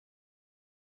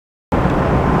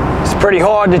Pretty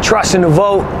hard to trust in the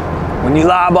vote when you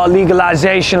lie about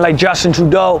legalization like Justin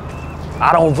Trudeau. I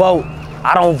don't vote.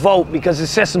 I don't vote because the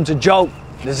system's a joke,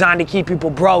 designed to keep people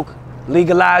broke.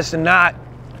 Legalized or not,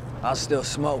 I'll still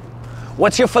smoke.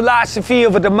 What's your philosophy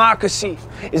of a democracy?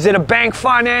 Is it a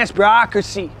bank-financed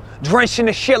bureaucracy, drenched in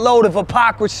a shitload of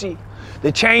hypocrisy?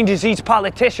 The changes each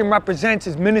politician represents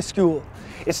is minuscule.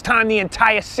 It's time the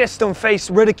entire system faced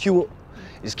ridicule.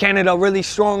 Is Canada really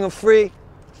strong and free?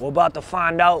 We're about to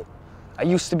find out. I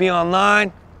used to be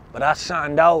online, but I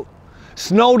signed out.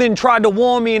 Snowden tried to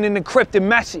warn me in an encrypted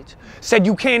message. Said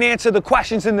you can't answer the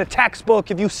questions in the textbook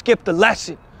if you skip the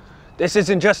lesson. This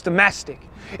isn't just domestic.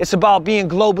 It's about being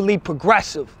globally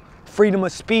progressive. Freedom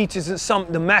of speech isn't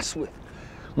something to mess with.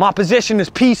 My position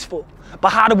is peaceful, but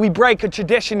how do we break a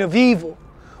tradition of evil?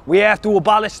 We have to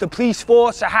abolish the police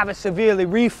force or have it severely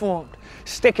reformed,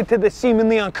 stick it to the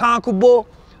seemingly unconquerable,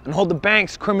 and hold the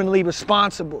banks criminally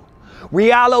responsible.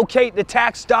 Reallocate the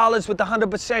tax dollars with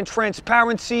 100%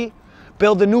 transparency,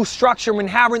 build a new structure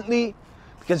inherently,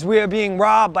 because we are being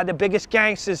robbed by the biggest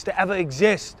gangsters to ever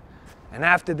exist. And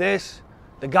after this,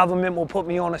 the government will put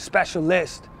me on a special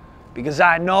list, because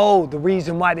I know the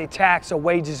reason why they tax our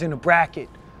wages in a bracket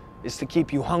is to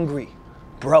keep you hungry,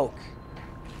 broke,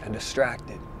 and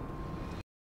distracted.